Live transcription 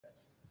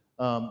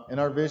And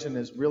our vision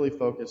is really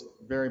focused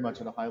very much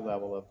at a high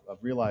level of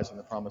realizing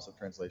the promise of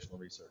translational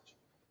research.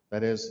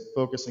 That is,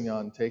 focusing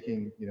on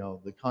taking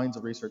the kinds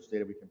of research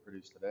data we can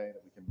produce today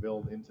that we can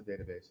build into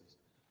databases,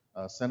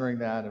 centering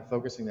that and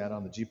focusing that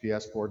on the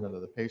GPS coordinate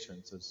of the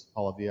patients, as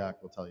Paula Viak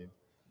will tell you,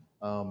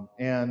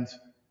 and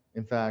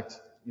in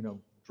fact,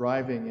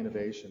 driving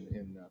innovation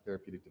in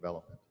therapeutic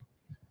development.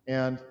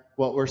 And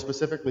what we're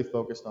specifically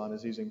focused on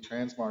is using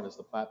tranSMART as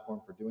the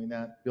platform for doing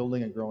that,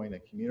 building and growing a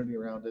community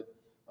around it,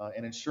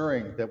 and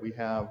ensuring that we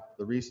have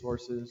the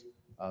resources,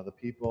 the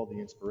people, the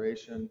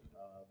inspiration,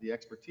 the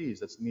expertise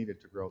that's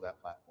needed to grow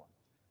that platform.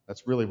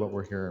 That's really what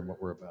we're here and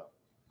what we're about.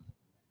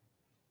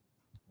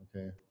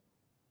 Okay.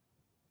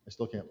 I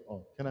still can't,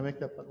 can I make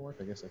that button work?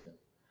 I guess I can.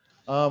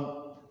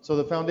 So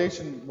the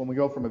foundation, when we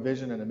go from a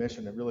vision and a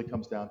mission, it really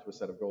comes down to a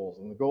set of goals.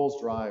 And the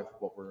goals drive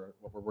what we're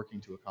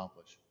working to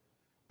accomplish.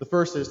 The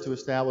first is to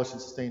establish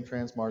and sustain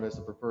tranSMART as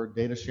the preferred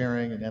data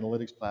sharing and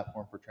analytics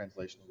platform for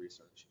translational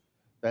research.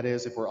 That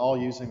is, if we're all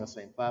using the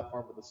same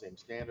platform with the same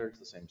standards,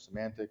 the same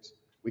semantics,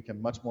 we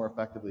can much more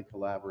effectively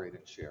collaborate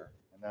and share.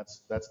 And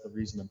that's the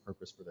reason and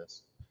purpose for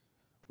this.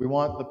 We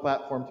want the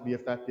platform to be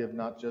effective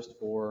not just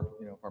for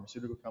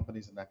pharmaceutical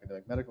companies and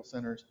academic medical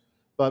centers,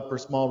 but for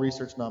small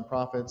research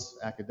nonprofits,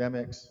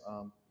 academics,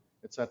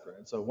 et cetera.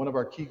 And so one of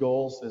our key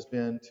goals has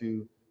been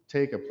to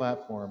take a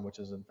platform, which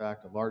is in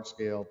fact a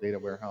large-scale data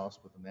warehouse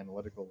with an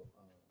analytical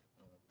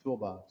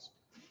toolbox,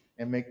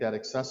 and make that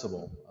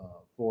accessible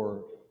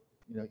for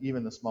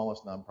even the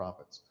smallest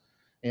nonprofits.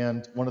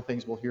 And one of the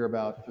things we'll hear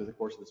about through the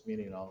course of this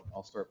meeting, and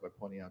I'll start by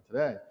pointing out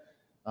today,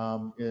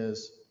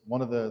 is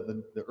one of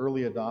the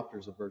early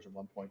adopters of version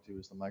 1.2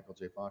 is the Michael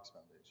J. Fox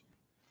Foundation.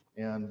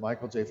 And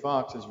Michael J.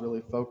 Fox is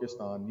really focused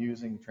on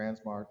using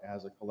tranSMART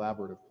as a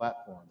collaborative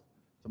platform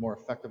to more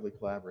effectively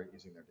collaborate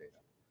using their data.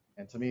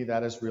 And to me,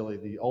 that is really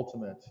the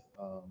ultimate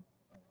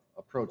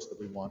approach that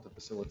we want to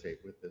facilitate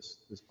with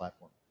this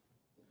platform.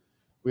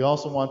 We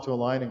also want to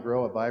align and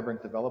grow a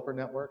vibrant developer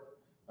network.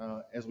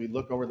 As we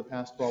look over the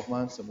past 12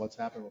 months and what's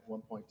happened with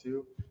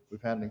 1.2,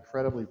 we've had an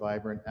incredibly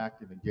vibrant,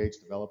 active,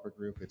 engaged developer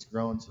group. It's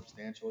grown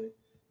substantially,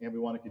 and we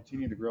want to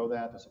continue to grow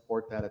that, to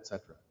support that, et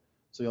cetera.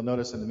 So you'll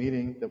notice in the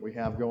meeting that we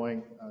have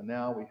going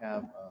now, we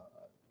have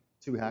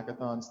 2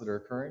 hackathons that are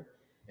occurring,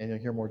 and you'll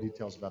hear more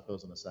details about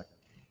those in a second.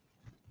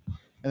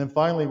 And then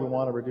finally, we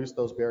want to reduce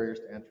those barriers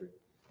to entry.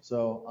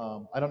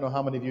 So I don't know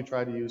how many of you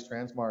tried to use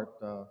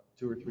tranSMART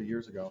 2 or 3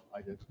 years ago.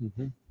 I did.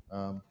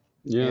 Mm-hmm.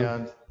 Yeah.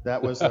 And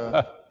that was,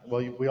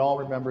 well, we all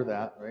remember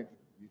that, right?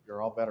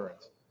 You're all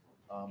veterans.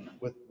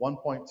 With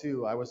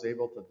 1.2, I was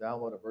able to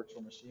download a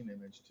virtual machine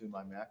image to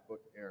my MacBook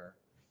Air,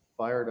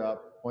 fire it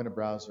up, point a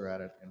browser at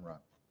it, and run.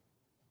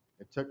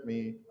 It took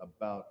me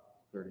about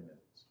 30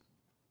 minutes.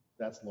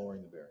 That's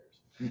lowering the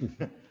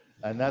barriers.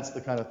 And that's the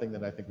kind of thing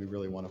that I think we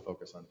really want to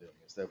focus on doing,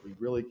 is that we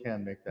really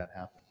can make that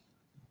happen.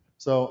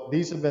 So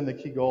these have been the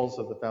key goals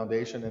of the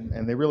foundation,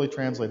 and they really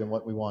translate in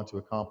what we want to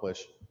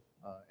accomplish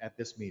at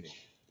this meeting.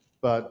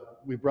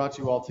 But we brought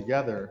you all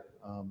together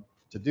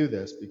to do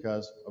this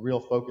because a real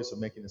focus of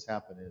making this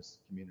happen is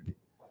community.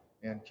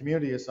 And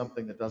community is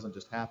something that doesn't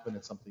just happen,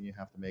 it's something you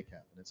have to make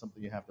happen. It's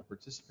something you have to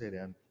participate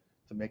in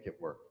to make it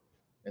work.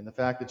 And the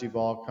fact that you've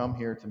all come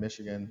here to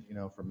Michigan,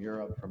 from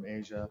Europe, from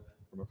Asia,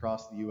 from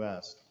across the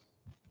US,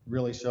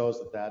 really shows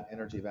that that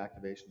energy of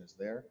activation is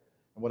there.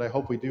 And what I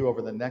hope we do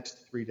over the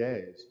next 3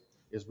 days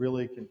is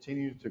really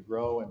continue to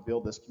grow and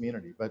build this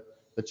community. But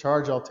the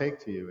charge I'll take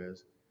to you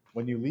is,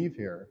 when you leave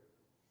here,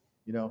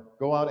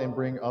 go out and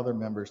bring other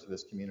members to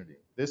this community.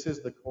 This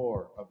is the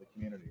core of the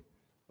community,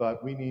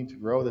 but we need to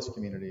grow this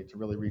community to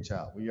really reach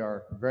out. We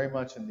are very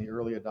much in the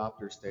early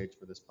adopter stage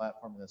for this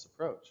platform and this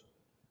approach,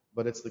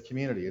 but it's the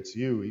community, it's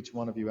you, each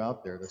one of you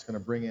out there, that's going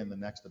to bring in the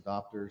next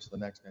adopters, the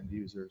next end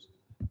users,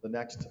 the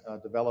next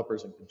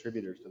developers and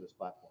contributors to this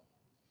platform.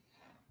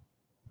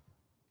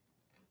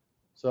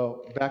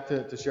 So back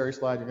to Sherry's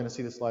slide, you're going to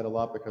see the slide a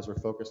lot because we're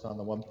focused on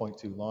the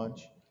 1.2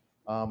 launch.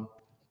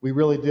 We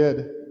really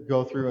did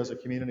go through as a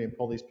community and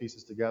pull these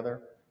pieces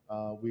together.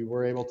 We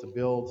were able to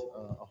build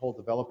a whole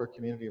developer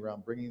community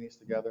around bringing these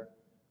together.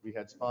 We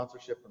had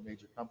sponsorship from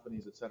major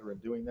companies, et cetera, in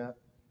doing that.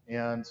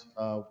 And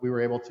we were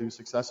able to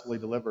successfully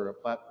deliver a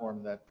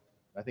platform that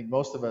I think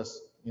most of us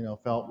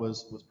felt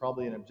was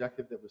probably an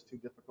objective that was too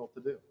difficult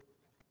to do.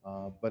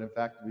 But in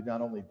fact, we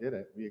not only did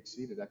it, we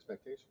exceeded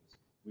expectations.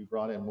 We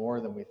brought in more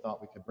than we thought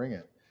we could bring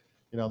in.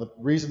 The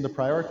reason to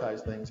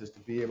prioritize things is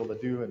to be able to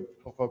do and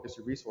focus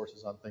your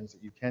resources on things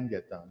that you can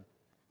get done,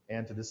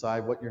 and to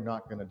decide what you're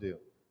not going to do.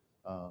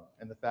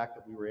 And the fact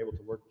that we were able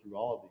to work through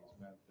all of these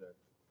meant that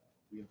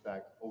we, in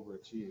fact,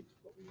 overachieved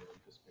what we were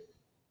anticipating.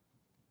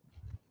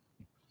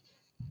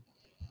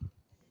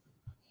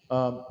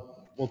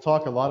 We'll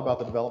talk a lot about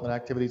the development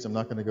activities. I'm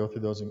not going to go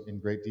through those in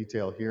great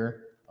detail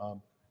here.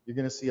 You're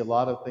going to see a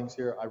lot of things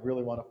here. I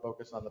really want to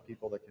focus on the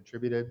people that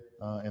contributed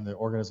and the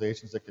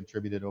organizations that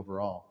contributed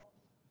overall.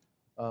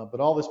 But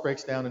all this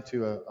breaks down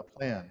into a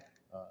plan.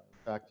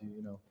 In fact,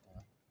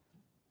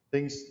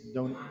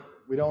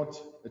 we don't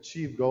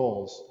achieve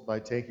goals by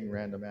taking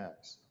random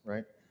acts,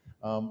 right?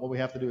 What we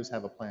have to do is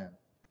have a plan.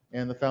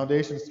 And the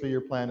foundation's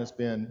 3-year plan has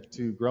been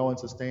to grow and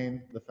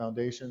sustain the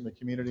foundation, the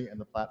community, and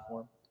the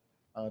platform,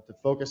 to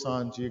focus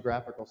on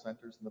geographical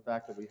centers and the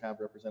fact that we have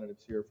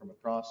representatives here from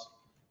across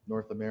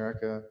North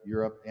America,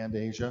 Europe, and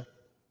Asia,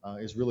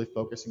 is really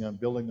focusing on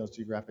building those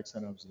geographic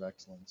centers of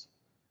excellence.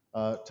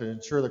 To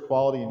ensure the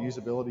quality and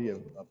usability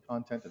of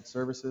content and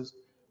services,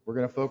 we're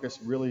going to focus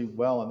really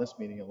well on this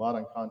meeting a lot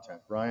on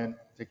content. Brian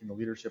taking the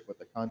leadership with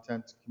the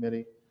content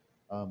committee.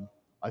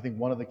 I think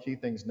one of the key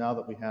things now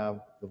that we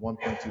have the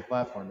 1.2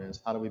 platform is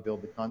how do we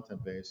build the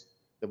content base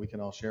that we can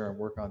all share and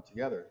work on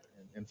together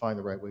and find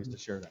the right ways to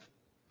share that.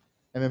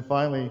 And then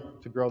finally,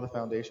 to grow the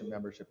foundation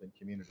membership and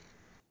community.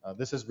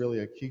 This is really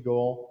a key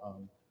goal.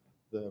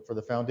 For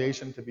the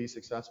foundation to be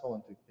successful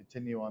and to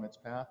continue on its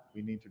path,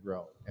 we need to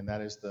grow. And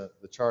that is the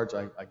charge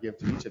I give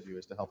to each of you,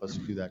 is to help us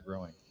do that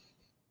growing.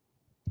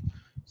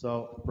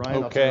 So,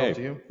 Brian, I'll turn it over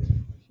to you.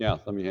 Yeah,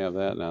 let me have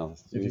that now.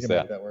 See if you can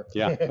make that work.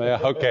 Yeah,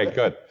 okay,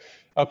 good.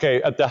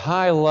 Okay, at the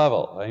high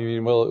level, I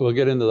mean, we'll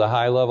get into the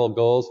high level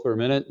goals for a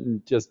minute,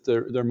 and just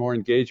they're more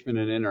engagement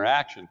and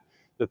interaction.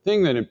 The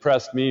thing that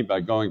impressed me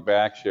by going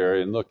back,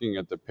 Sherry, and looking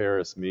at the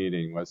Paris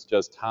meeting was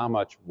just how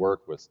much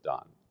work was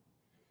done.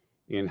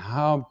 And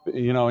how,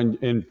 you know,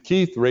 and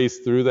Keith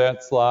raced through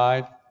that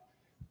slide,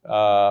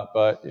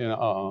 but, you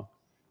know,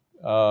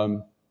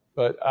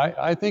 but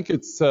I think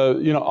it's,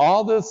 you know,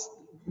 all this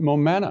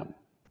momentum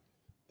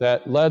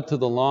that led to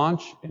the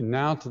launch and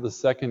now to the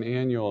second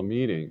annual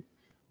meeting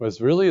was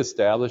really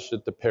established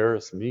at the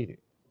Paris meeting.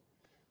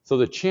 So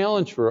the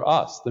challenge for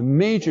us, the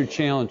major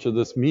challenge of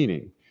this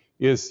meeting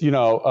is, you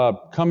know,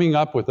 coming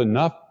up with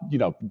enough, you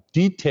know,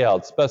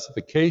 detailed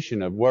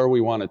specification of where we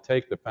want to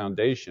take the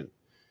foundation,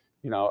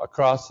 you know,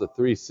 across the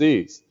 3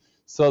 C's,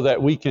 so that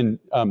we can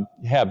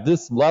have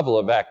this level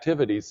of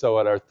activity. So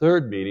at our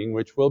third meeting,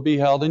 which will be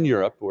held in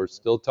Europe, we're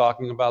still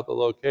talking about the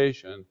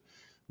location,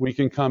 we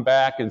can come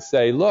back and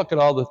say, look at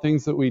all the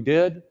things that we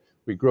did.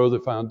 We grow the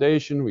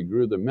foundation, we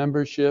grew the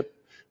membership,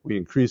 we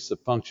increased the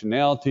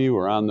functionality,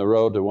 we're on the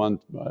road to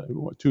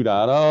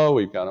 2.0,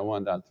 we've got a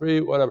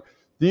 1.3, whatever.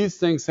 These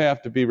things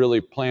have to be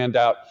really planned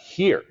out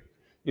here.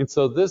 And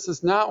so this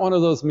is not one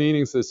of those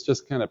meetings that's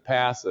just kind of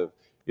passive.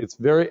 It's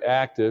very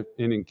active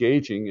and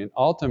engaging, and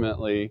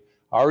ultimately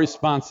our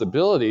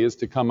responsibility is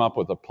to come up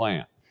with a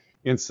plan.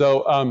 And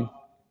so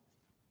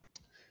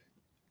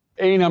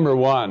number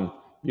 1,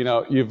 you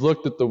know, you've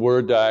looked at the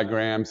word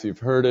diagrams, you've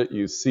heard it,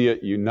 you see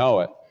it, you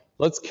know it.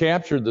 Let's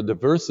capture the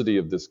diversity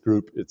of this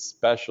group. It's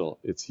special,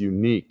 it's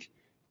unique,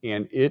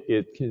 and it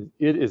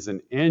is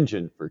an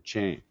engine for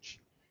change.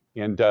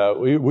 And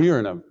we are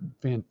in a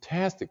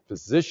fantastic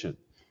position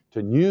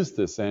to use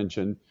this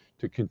engine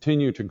to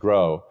continue to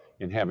grow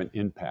and have an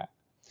impact.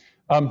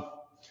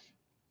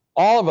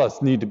 All of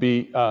us need to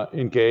be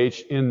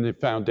engaged in the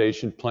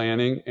foundation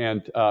planning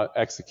and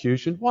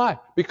execution. Why?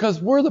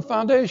 Because we're the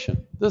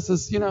foundation. This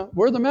is, you know,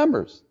 we're the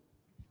members,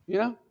 you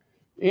know?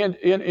 And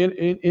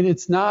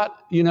it's not,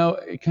 you know,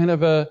 kind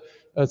of a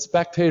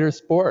spectator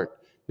sport.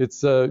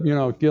 It's, you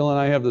know, Gil and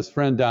I have this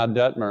friend, Don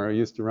Detmer, who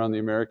used to run the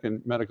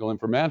American Medical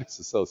Informatics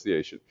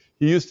Association.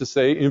 He used to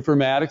say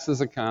informatics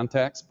is a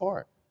contact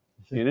sport,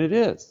 and it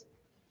is.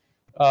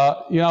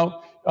 You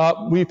know,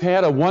 we've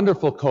had a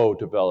wonderful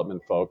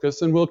co-development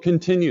focus, and we'll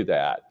continue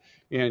that.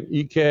 And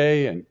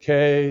EK and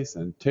Case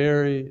and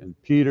Terry and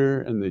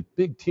Peter and the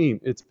big team,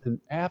 it's been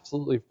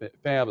absolutely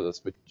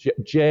fabulous. With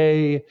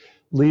Jay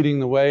leading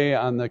the way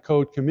on the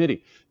code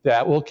committee,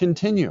 that will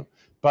continue.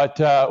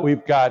 But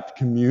we've got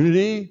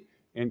community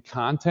and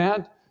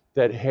content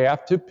that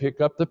have to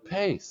pick up the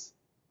pace.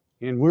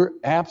 And we're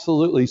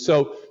absolutely,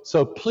 so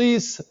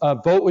please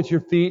vote with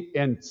your feet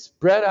and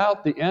spread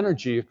out the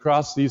energy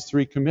across these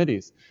 3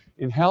 committees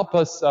and help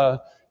us,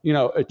 you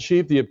know,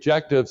 achieve the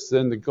objectives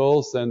and the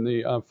goals and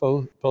the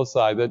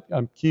foci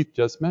that Keith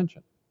just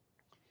mentioned.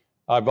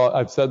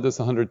 I've said this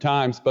 100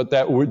 times, but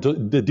that word,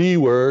 the D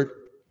word,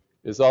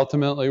 is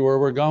ultimately where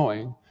we're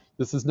going.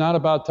 This is not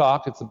about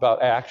talk, it's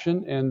about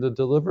action, and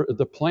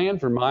the plan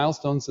for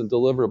milestones and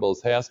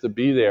deliverables has to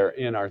be there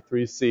in our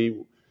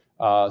 3C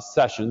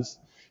sessions,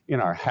 in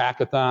our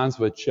hackathons,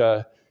 which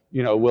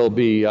you know, will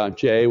be,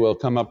 Jay will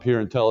come up here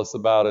and tell us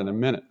about in a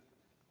minute.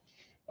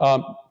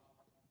 The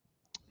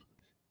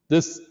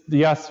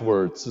S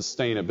word,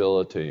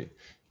 sustainability.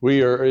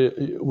 We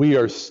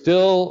are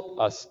still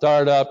a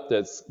startup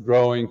that's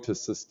growing to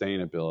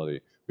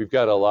sustainability. We've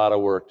got a lot of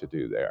work to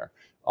do there.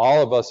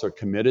 All of us are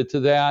committed to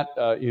that,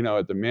 you know,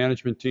 at the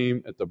management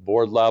team, at the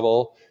board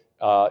level.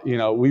 You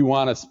know, we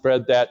want to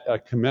spread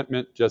that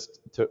commitment just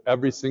to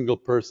every single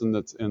person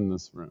that's in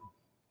this room.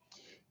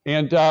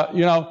 And,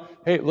 you know,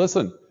 hey,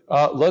 listen,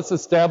 let's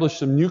establish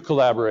some new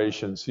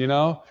collaborations, you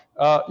know,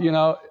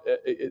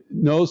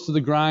 nose to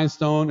the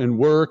grindstone and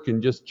work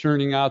and just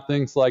churning out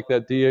things like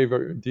that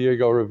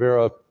Diego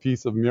Rivera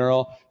piece of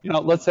mural. You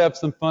know, let's have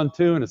some fun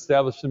too and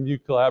establish some new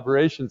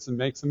collaborations and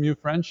make some new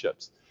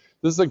friendships.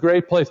 This is a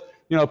great place.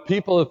 You know,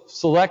 people have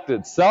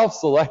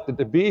self-selected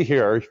to be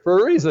here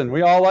for a reason.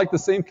 We all like the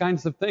same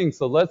kinds of things,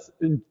 so let's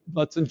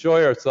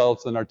enjoy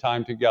ourselves and our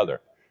time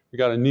together. We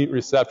got a neat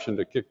reception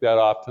to kick that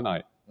off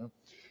tonight.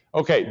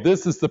 Okay,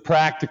 this is the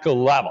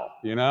practical level,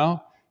 you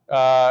know.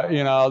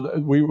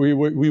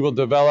 We will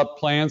develop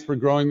plans for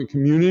growing the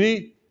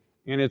community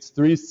and its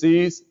 3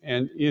 C's,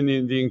 and in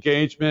the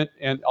engagement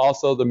and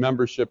also the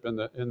membership in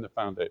the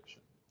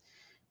foundation.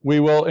 We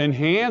will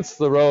enhance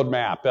the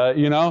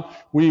roadmap.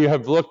 We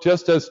have looked,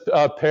 just as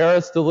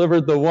Paris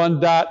delivered the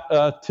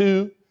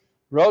 1.2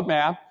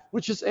 roadmap,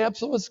 which is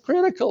absolutely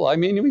critical. I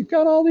mean, we've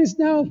got all these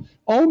now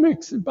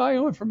omics and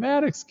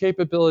bioinformatics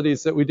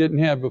capabilities that we didn't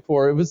have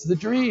before. It was the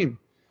dream.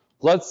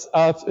 Let's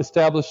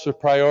establish the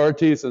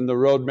priorities and the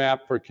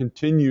roadmap for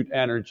continued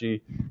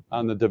energy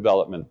on the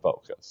development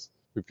focus.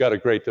 We've got a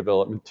great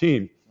development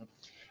team.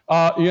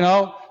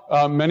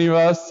 Many of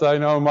us, I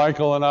know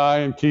Michael and I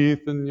and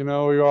Keith, and,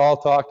 we all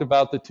talked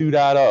about the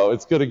 2.0.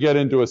 It's going to get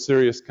into a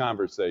serious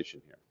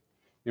conversation here.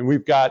 And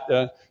we've got,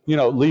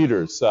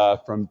 leaders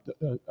from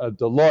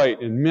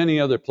Deloitte and many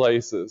other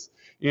places,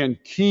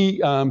 and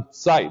key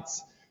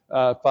sites,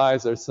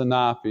 Pfizer,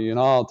 Sanofi, and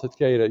all,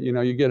 Takeda.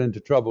 You get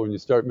into trouble when you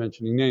start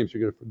mentioning names.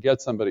 You're going to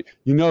forget somebody.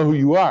 You know who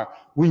you are.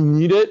 We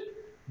need it.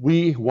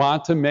 We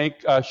want to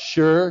make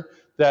sure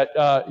that,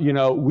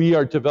 we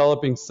are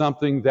developing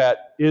something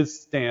that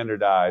is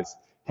standardized,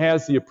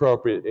 has the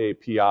appropriate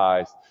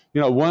APIs.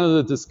 One of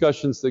the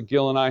discussions that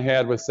Gil and I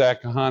had with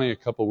Zach Kahani a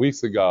couple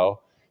weeks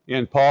ago,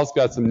 and Paul's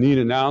got some neat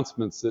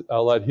announcements that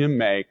I'll let him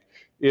make,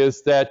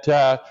 is that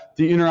the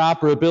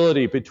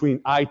interoperability between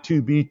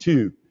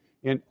I2B2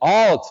 and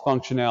all its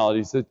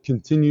functionalities that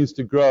continues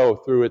to grow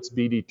through its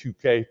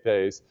BD2K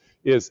phase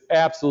is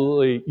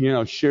absolutely,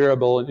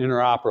 shareable and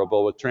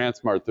interoperable with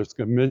tranSMART.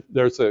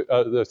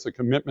 There's a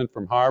commitment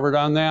from Harvard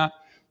on that.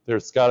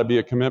 There's got to be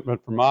a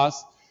commitment from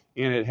us,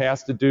 and it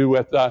has to do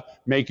with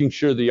making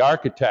sure the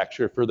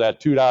architecture for that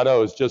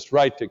 2.0 is just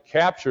right to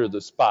capture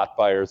the spot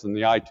fires in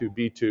the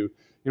I2B2.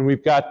 And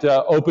we've got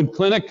Open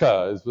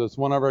Clinica as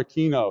one of our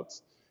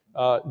keynotes.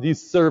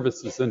 These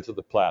services into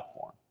the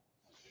platform.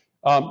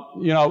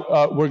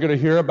 We're going to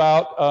hear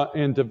about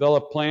and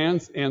develop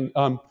plans and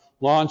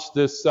launch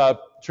this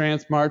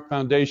tranSMART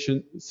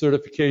Foundation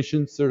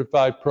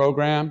certified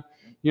program.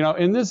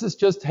 And this is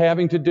just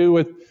having to do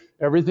with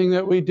everything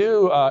that we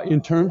do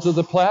in terms of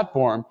the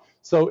platform.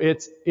 So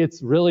it's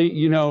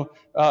really,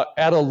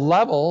 at a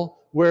level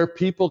where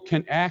people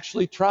can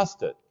actually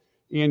trust it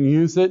and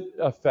use it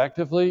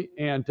effectively,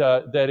 and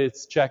that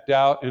it's checked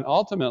out, and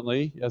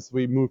ultimately, as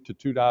we move to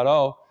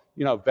 2.0,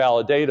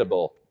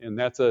 validatable. And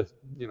that's it's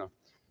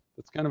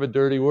kind of a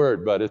dirty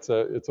word, but it's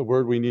a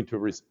word we need to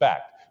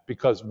respect,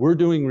 because we're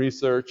doing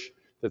research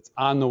that's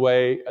on the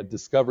way, a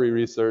discovery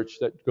research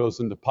that goes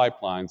into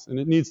pipelines, and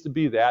it needs to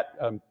be that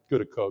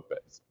good a code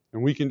base,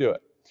 and we can do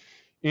it.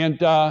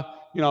 And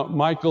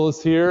Michael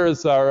is here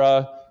as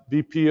our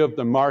VP of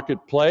the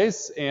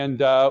marketplace, and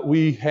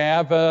we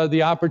have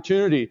the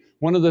opportunity.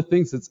 One of the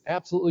things that's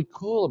absolutely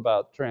cool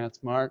about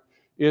tranSMART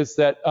is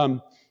that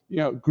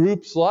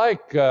groups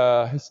like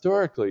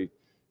historically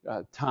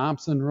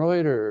Thomson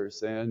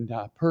Reuters and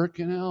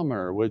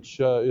Perkin-Elmer, which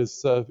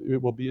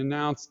it will be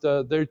announced,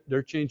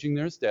 they're changing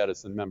their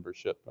status and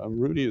membership.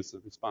 Rudy is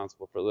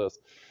responsible for this.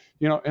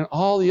 And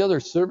all the other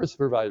service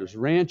providers,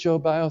 Rancho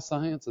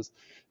Biosciences,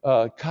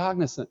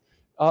 Cognizant,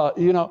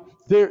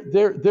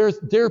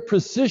 they're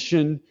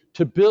positioned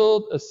to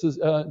build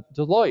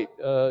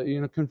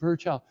Deloitte,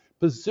 Converge Health,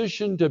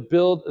 positioned to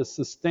build a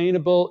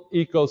sustainable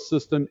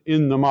ecosystem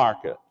in the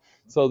market.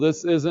 So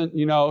this isn't,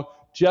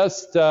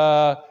 just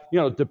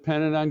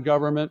dependent on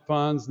government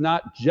funds,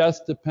 not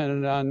just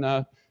dependent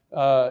on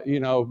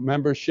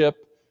membership,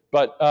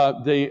 but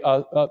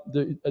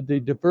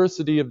the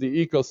diversity of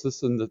the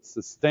ecosystem that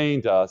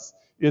sustained us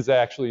is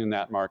actually in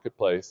that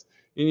marketplace.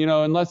 And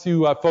unless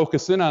you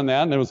focus in on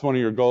that, and it was one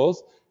of your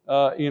goals,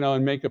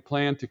 and make a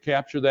plan to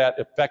capture that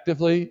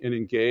effectively and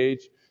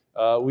engage,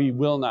 we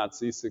will not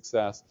see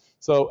success.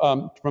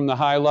 So from the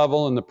high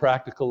level and the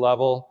practical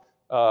level,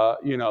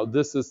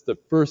 this is the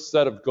first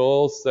set of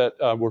goals that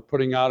we're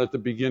putting out at the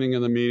beginning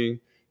of the meeting,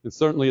 and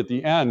certainly at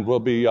the end we'll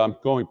be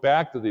going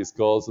back to these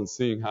goals and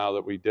seeing how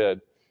that we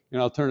did.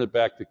 And I'll turn it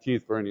back to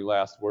Keith for any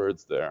last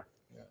words there.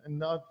 Yeah,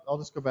 and I'll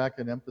just go back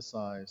and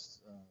emphasize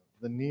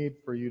the need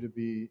for you to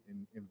be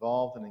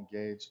involved and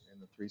engaged in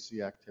the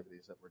 3C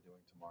activities that we're doing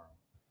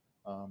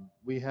tomorrow.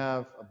 We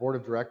have a board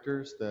of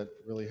directors that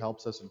really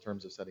helps us in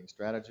terms of setting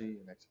strategy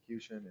and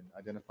execution and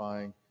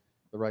identifying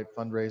the right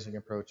fundraising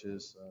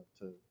approaches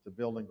to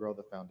build and grow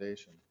the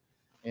foundation.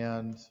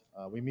 And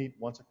we meet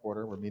once a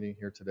quarter. We're meeting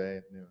here today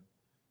at noon.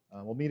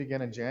 We'll meet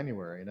again in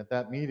January, and at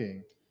that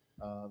meeting,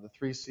 the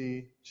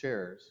 3C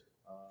chairs,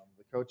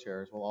 the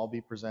co-chairs, will all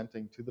be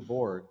presenting to the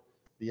board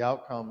the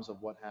outcomes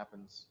of what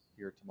happens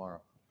here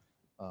tomorrow.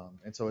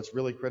 And so it's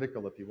really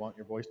critical, if you want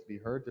your voice to be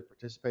heard, to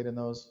participate in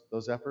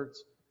those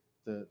efforts,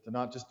 to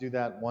not just do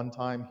that one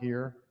time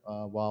here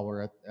while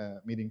we're at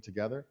meeting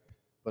together,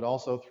 but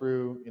also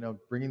through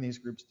bringing these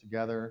groups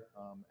together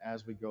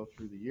as we go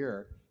through the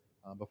year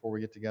before we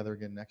get together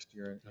again next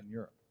year in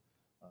Europe.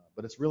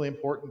 But it's really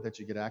important that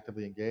you get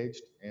actively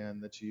engaged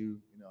and that you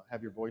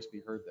have your voice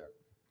be heard there.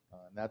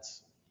 And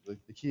that's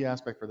the key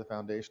aspect for the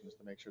foundation is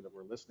to make sure that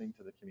we're listening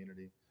to the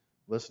community,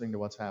 listening to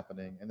what's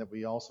happening, and that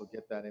we also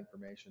get that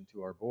information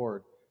to our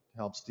board to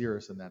help steer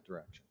us in that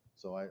direction.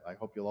 So I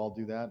hope you'll all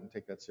do that and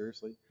take that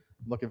seriously.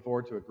 I'm looking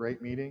forward to a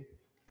great meeting.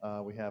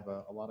 We have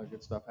a lot of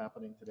good stuff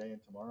happening today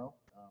and tomorrow,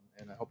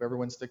 and I hope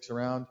everyone sticks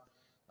around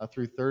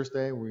through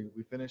Thursday.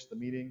 We finished the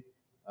meeting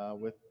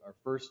with our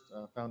first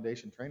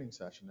foundation training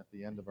session at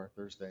the end of our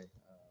Thursday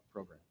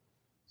program.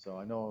 So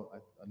I know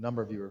a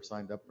number of you have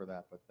signed up for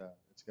that, but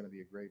it's going to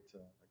be a great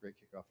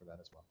kickoff for that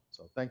as well.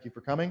 So thank you for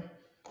coming.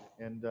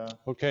 And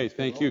okay,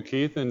 thank you,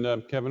 Keith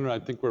and Kevin. I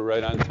think we're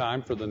right on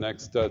time for the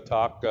next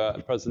talk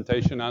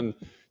presentation on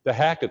the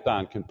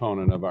hackathon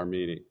component of our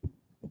meeting.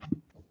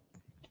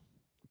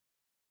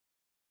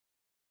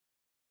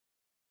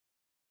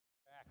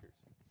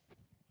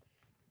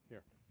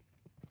 Here.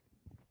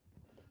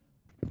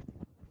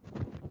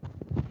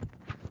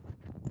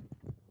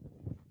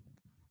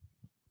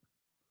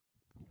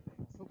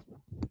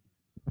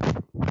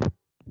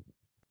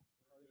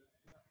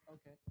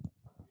 Okay.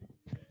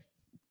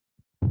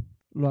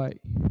 Right.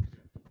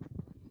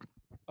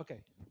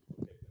 Okay.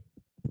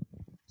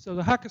 So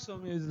the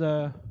hackathon is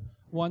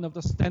one of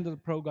the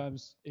standard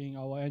programs in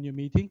our annual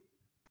meeting.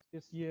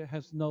 This year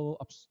has no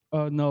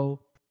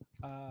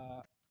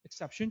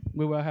exception.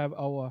 We will have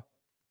our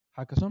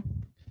hackathon.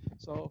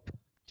 So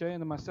Jay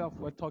and myself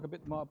will talk a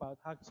bit more about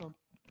hackathon.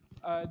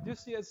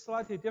 This year is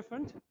slightly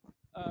different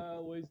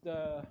with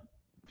the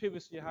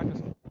previous year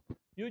hackathon.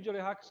 Usually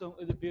hackathon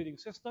is building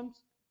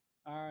systems,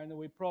 and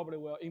we probably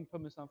will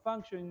implement some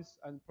functions,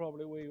 and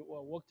probably we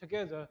will work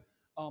together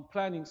on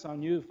planning some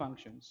new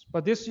functions.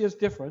 But this year is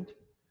different.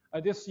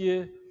 This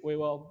year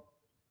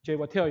Jay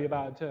will tell you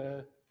about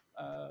the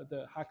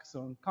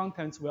hackathon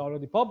contents we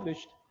already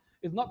published.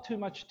 It's not too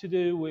much to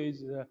do with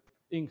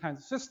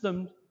in-kind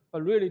systems,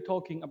 but really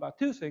talking about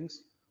two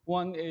things.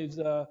 One is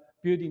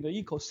building the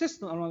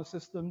ecosystem around the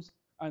systems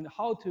and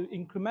how to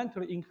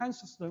incrementally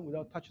enhance system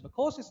without touching the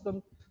core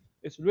system.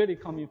 It's really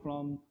coming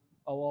from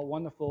our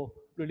wonderful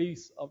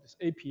release of this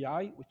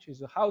API, which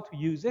is how to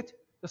use it.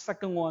 The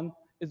second one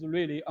is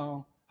really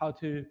on how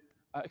to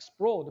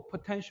explore the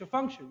potential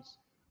functions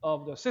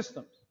of the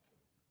systems.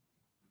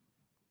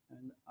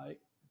 And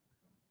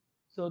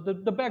so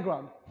the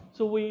background.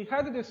 So we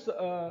had this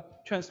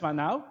tranSMART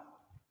now.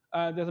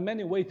 There's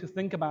many ways to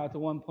think about the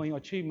 1.0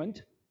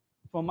 achievement.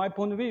 From my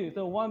point of view,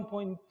 the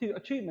 1.2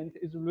 achievement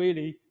is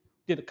really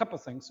did a couple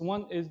of things.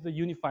 One is the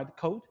unified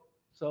code.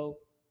 So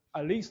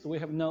at least we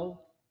have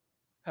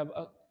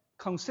a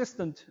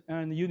consistent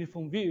and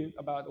uniform view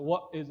about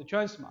what is the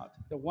tranSMART,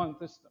 the one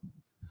system.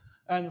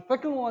 And the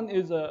second one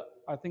is,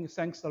 I think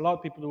thanks to a lot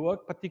of people who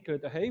work,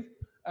 particularly the Athey,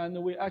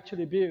 and we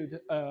actually build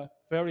a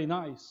very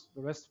nice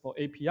RESTful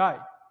API.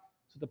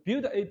 So the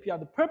build API,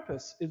 the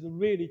purpose is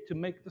really to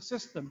make the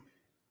system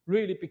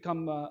really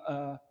become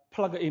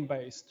plug-in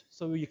based.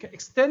 So you can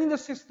extend the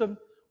system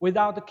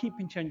without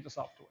keeping changing the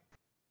software.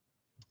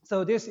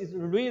 So this is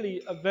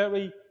really a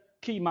very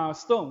key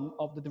milestone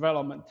of the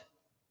development.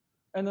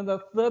 And then the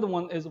third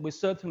one is we're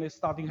certainly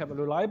starting to have a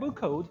reliable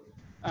code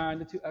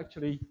and to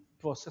actually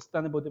for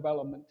sustainable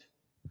development.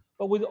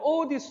 But with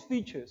all these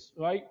features,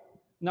 right,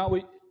 now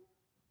we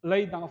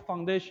lay down a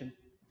foundation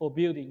for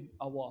building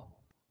our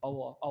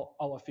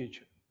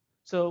future.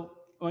 So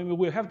I mean,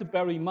 we have to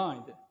bear in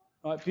mind,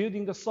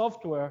 building the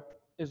software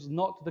is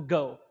not the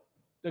goal.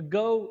 The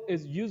goal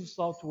is use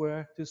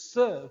software to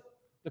serve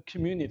the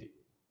community,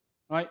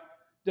 right?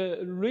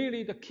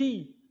 Really the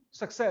key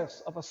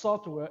success of a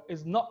software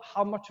is not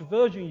how much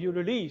version you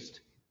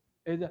released,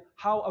 is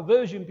how a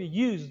version be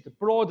used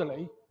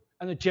broadly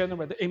and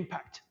generate the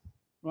impact,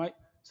 right?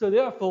 So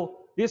therefore,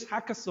 this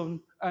hackathon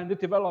and the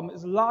development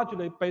is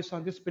largely based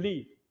on this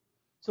belief.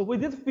 So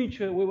with this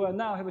feature, we will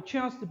now have a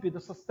chance to build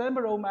a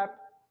sustainable roadmap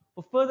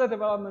for further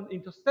development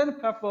into standard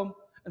platform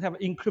and have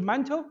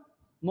incremental,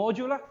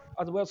 modular,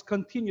 as well as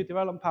continued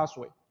development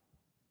pathway.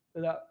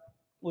 So that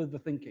was the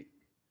thinking.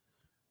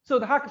 So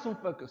the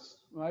hackathon focus,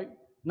 right?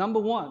 Number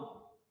one,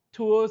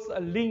 towards a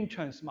lean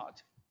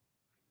tranSMART.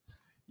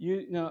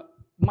 You know,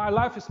 my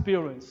life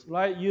experience,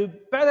 right? You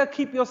better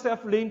keep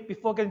yourself lean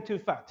before getting too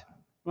fat,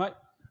 right?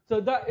 So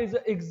that is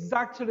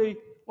exactly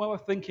what we're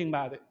thinking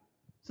about it.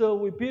 So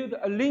we build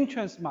a lean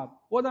tranSMART.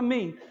 What I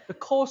mean, the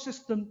core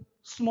system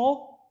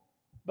small,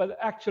 but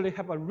actually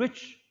have a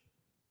rich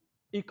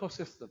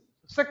ecosystem.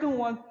 The second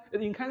one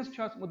is enhanced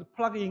tranSMART with the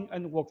plugin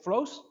and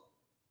workflows.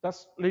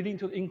 That's leading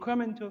to the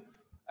incremental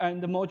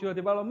and the modular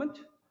development.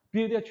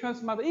 Build a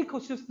tranSMART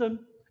ecosystem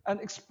and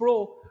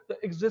explore the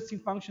existing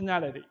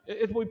functionality.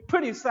 It will be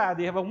pretty sad.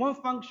 You have a one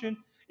function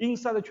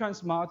inside the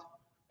tranSMART,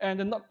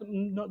 and not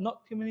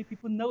too many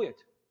people know it.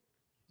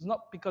 It's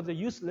not because they're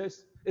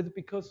useless, it's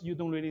because you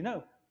don't really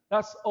know.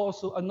 That's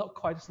also a not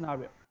quite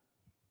scenario.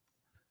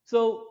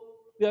 So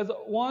there's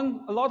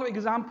a lot of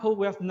example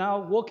we are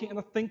now working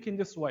and thinking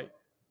this way.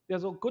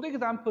 There's a good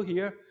example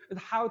here is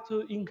how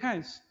to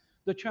enhance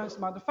the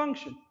tranSMART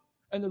function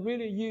and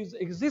really use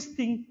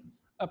existing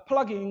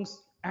plugins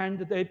and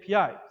the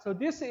API. So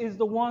this is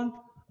the one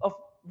of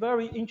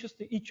very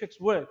interesting ETRIX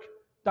work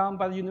done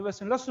by the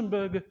University of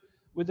Luxembourg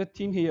with the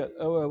team here,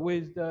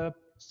 with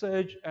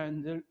Serge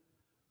and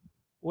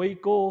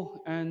Weigel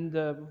and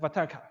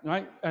Vataka,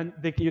 right? And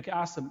you can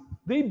ask them.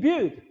 They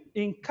built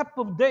in a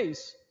couple of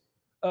days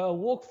a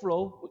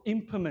workflow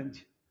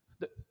implement,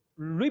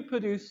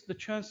 reproduce the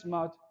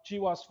tranSMART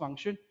GWAS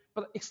function,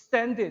 but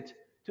extend it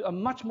to a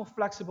much more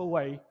flexible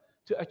way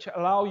to actually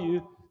allow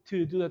you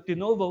to do a de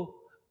novo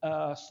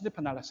snip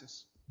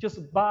analysis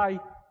just by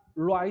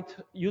write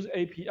user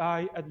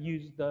API and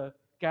use the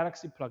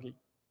Galaxy plugin.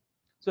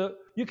 So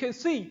you can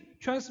see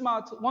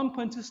tranSMART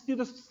 1.2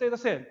 still stay the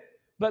same,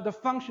 but the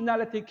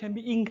functionality can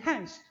be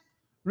enhanced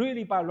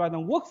really by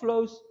writing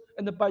workflows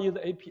and by using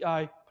the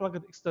API plug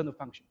the external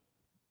function.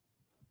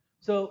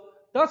 So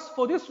that's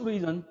for this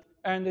reason,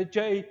 and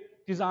Jay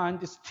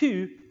designed these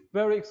two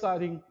very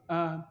exciting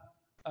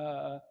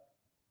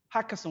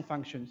hackathon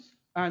functions.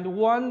 And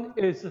one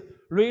is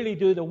really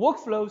do the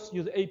workflows,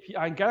 use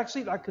API in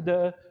Galaxy, like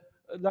the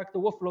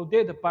workflow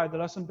did by the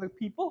Luxembourg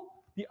people.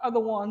 The other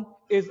one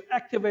is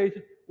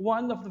activate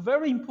one of the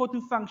very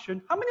important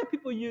functions. How many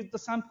people use the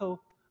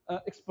sample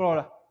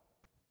explorer?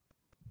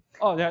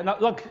 Oh, yeah, now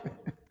look,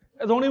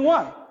 there's only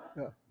one.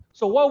 Yeah.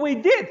 So what we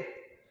did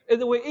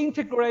is we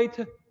integrate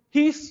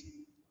his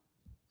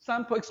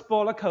sample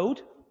explorer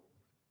code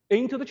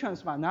into the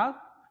tranSMART now,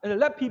 and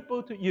let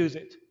people to use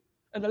it,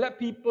 and let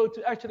people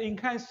to actually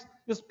enhance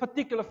this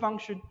particular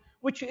function,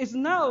 which is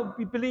now,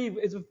 we believe,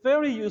 is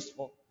very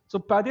useful. So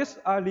by this,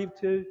 I leave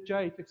to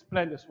Jay to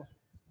explain this one.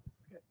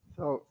 Okay,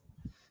 so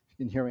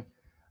you can hear me.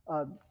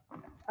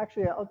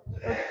 Actually,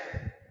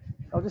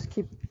 I'll just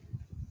keep.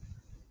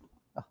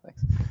 Oh,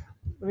 thanks.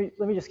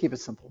 Let me just keep it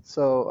simple.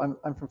 So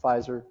I'm from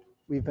Pfizer.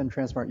 We've been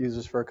tranSMART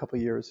users for a couple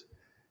of years,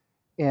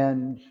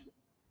 and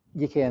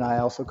Yike and I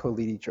also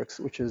co-lead Etrix,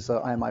 which is an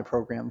IMI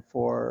program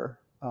for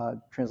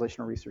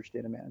translational research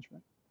data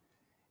management.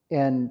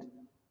 And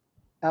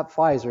at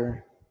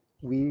Pfizer,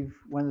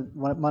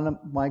 one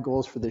of my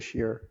goals for this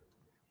year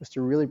was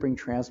to really bring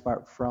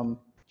tranSMART from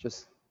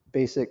just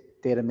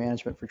basic data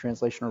management for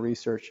translational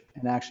research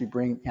and actually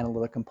bring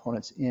analytic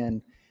components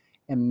in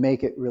and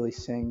make it really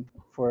sing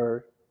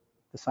for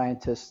the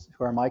scientists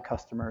who are my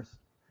customers,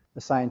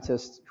 the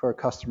scientists who are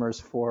customers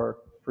for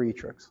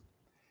Etrix.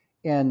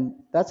 And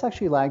that's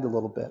actually lagged a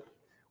little bit.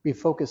 We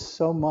focused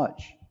so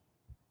much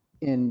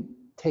in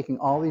taking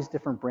all these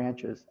different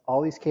branches,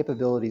 all these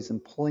capabilities,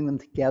 and pulling them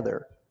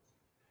together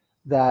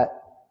that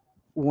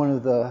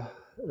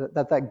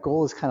that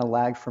goal has kind of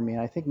lagged for me.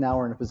 And I think now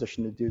we're in a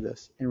position to do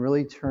this and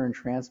really turn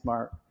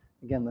tranSMART,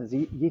 again, as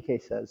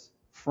Yike says,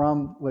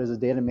 from what is a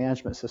data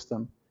management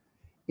system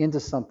into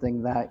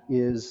something that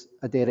is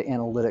a data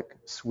analytic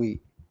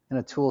suite and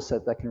a tool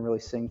set that can really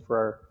sing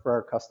for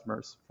our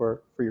customers,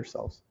 for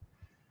yourselves.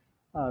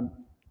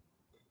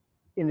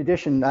 In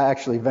addition,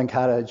 actually,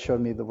 Venkata had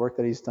showed me the work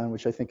that he's done,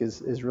 which I think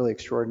is really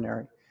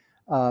extraordinary.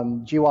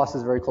 GWAS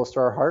is very close to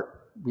our heart.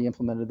 We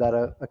implemented that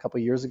a couple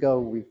of years ago.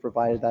 We've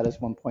provided that as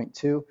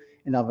 1.2,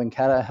 and now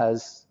Venkata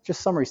has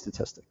just summary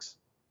statistics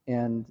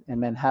and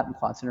Manhattan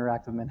plots,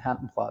 interactive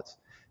Manhattan plots.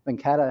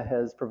 Venkata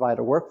has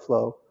provided a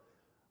workflow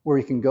where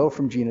you can go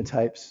from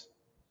genotypes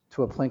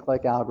to a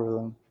Planck-like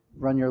algorithm,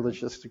 run your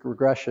logistic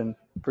regression,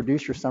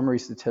 produce your summary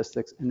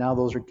statistics, and now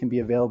those can be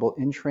available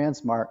in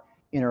tranSMART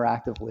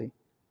interactively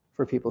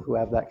for people who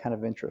have that kind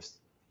of interest.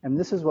 And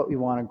this is what we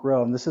want to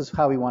grow, and this is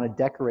how we want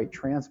to decorate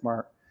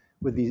tranSMART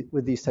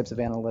with these types of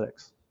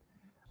analytics.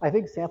 I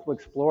think Sample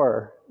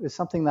Explorer is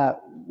something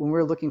that, when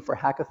we're looking for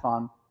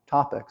hackathon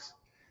topics,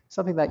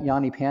 something that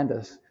Yanni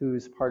Pandas,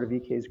 who's part of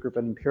EK's group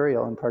at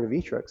Imperial and part of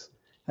Etrix,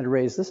 had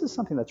raised. This is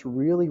something that's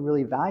really,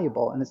 really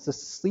valuable, and it's the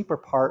sleeper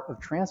part of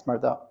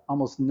tranSMART that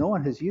almost no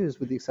one has used,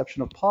 with the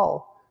exception of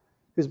Paul,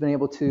 who's been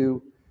able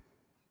to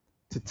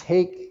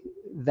take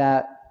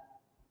that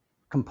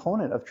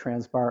component of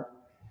tranSMART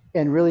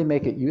and really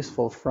make it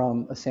useful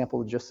from a sample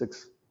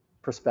logistics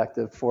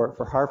perspective for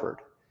Harvard.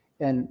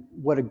 And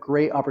what a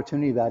great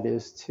opportunity that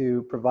is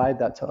to provide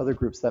that to other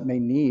groups that may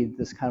need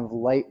this kind of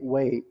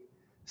lightweight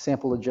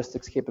sample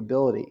logistics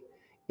capability.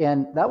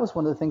 And that was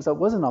one of the things that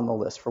wasn't on the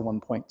list for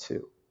 1.2.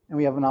 And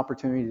we have an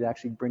opportunity to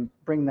actually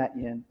bring that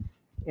in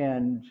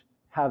and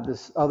have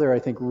this other, I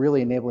think,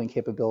 really enabling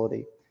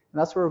capability. And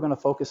that's what we're going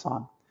to focus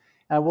on.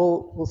 And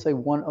we'll say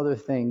one other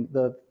thing.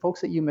 The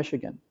folks at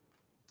UMichigan,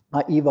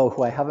 Evo,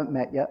 who I haven't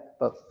met yet,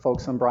 but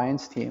folks on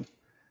Brian's team,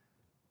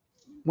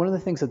 one of the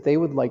things that they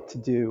would like to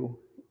do,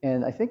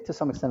 and I think to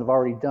some extent have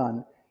already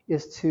done,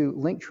 is to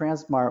link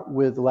tranSMART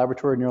with the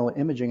laboratory neural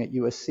imaging at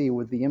USC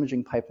with the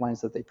imaging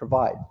pipelines that they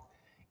provide.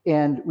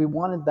 And we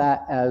wanted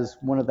that as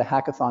one of the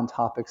hackathon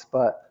topics,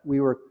 but we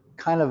were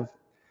kind of,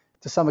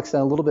 to some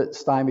extent, a little bit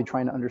stymied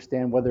trying to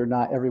understand whether or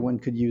not everyone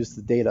could use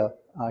the data,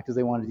 because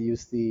they wanted to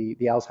use the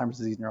Alzheimer's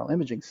disease neural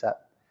imaging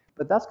set.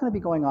 But that's going to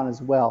be going on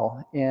as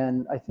well.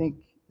 And I think,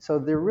 so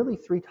there are really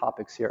three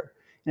topics here.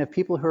 And if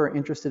people who are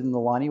interested in the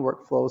Lonnie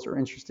workflows or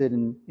interested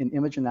in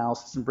image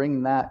analysis and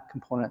bringing that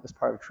component as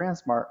part of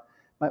tranSMART,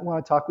 might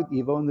want to talk with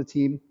Evo and the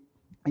team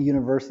at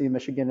University of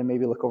Michigan and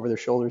maybe look over their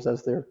shoulders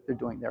as they're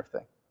doing their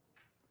thing.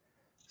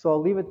 So I'll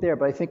leave it there,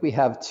 but I think we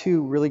have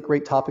two really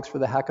great topics for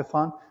the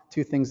hackathon,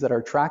 two things that are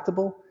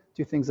tractable,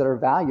 two things that are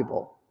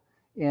valuable,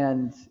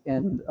 and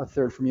a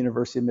third from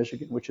University of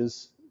Michigan, which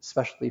is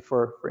especially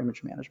for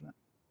image management.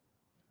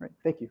 All right,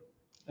 thank you.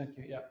 Thank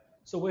you, yeah.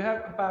 So we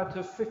have about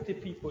 50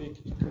 people. You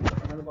can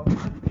talk another one.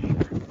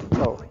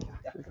 Oh,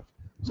 yeah, here we go.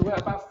 So we have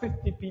about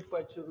 50 people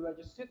actually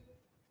registered.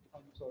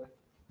 I'm sorry.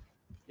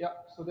 Yeah,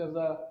 so there's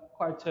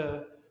quite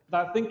a,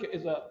 but I think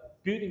is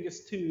building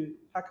this two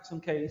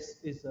hackathon case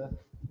is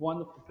one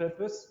of the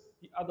purpose.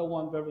 The other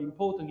one very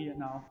important here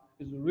now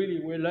is really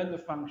we learn the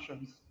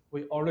functions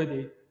we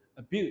already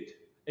built.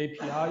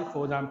 API,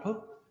 for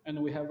example, and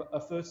we have a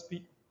first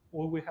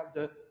we have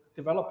the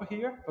developer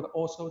here, but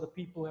also the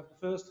people who have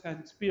the first-hand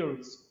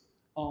experience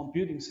on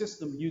building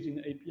system using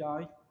the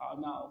API are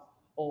now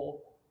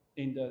all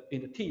in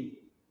the team.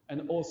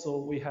 And also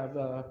we have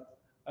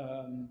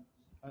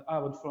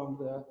Albert from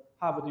the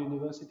Harvard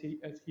University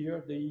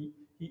here.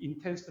 He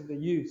intensively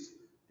use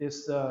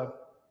this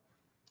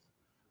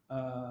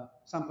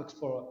sample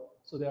explorer.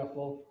 So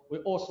therefore, we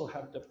also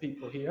have the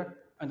people here,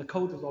 and the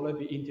code is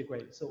already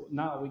integrated. So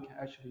now we can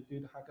actually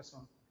do the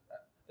hackathon.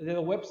 There's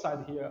a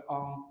website here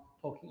on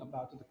talking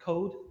about the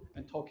code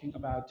and talking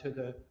about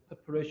the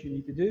preparation you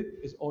need to do.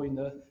 It's all in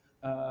the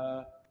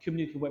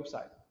community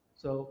website.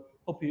 So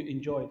hope you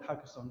enjoyed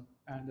hackathon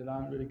and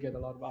really get a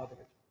lot out of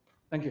it.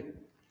 Thank you.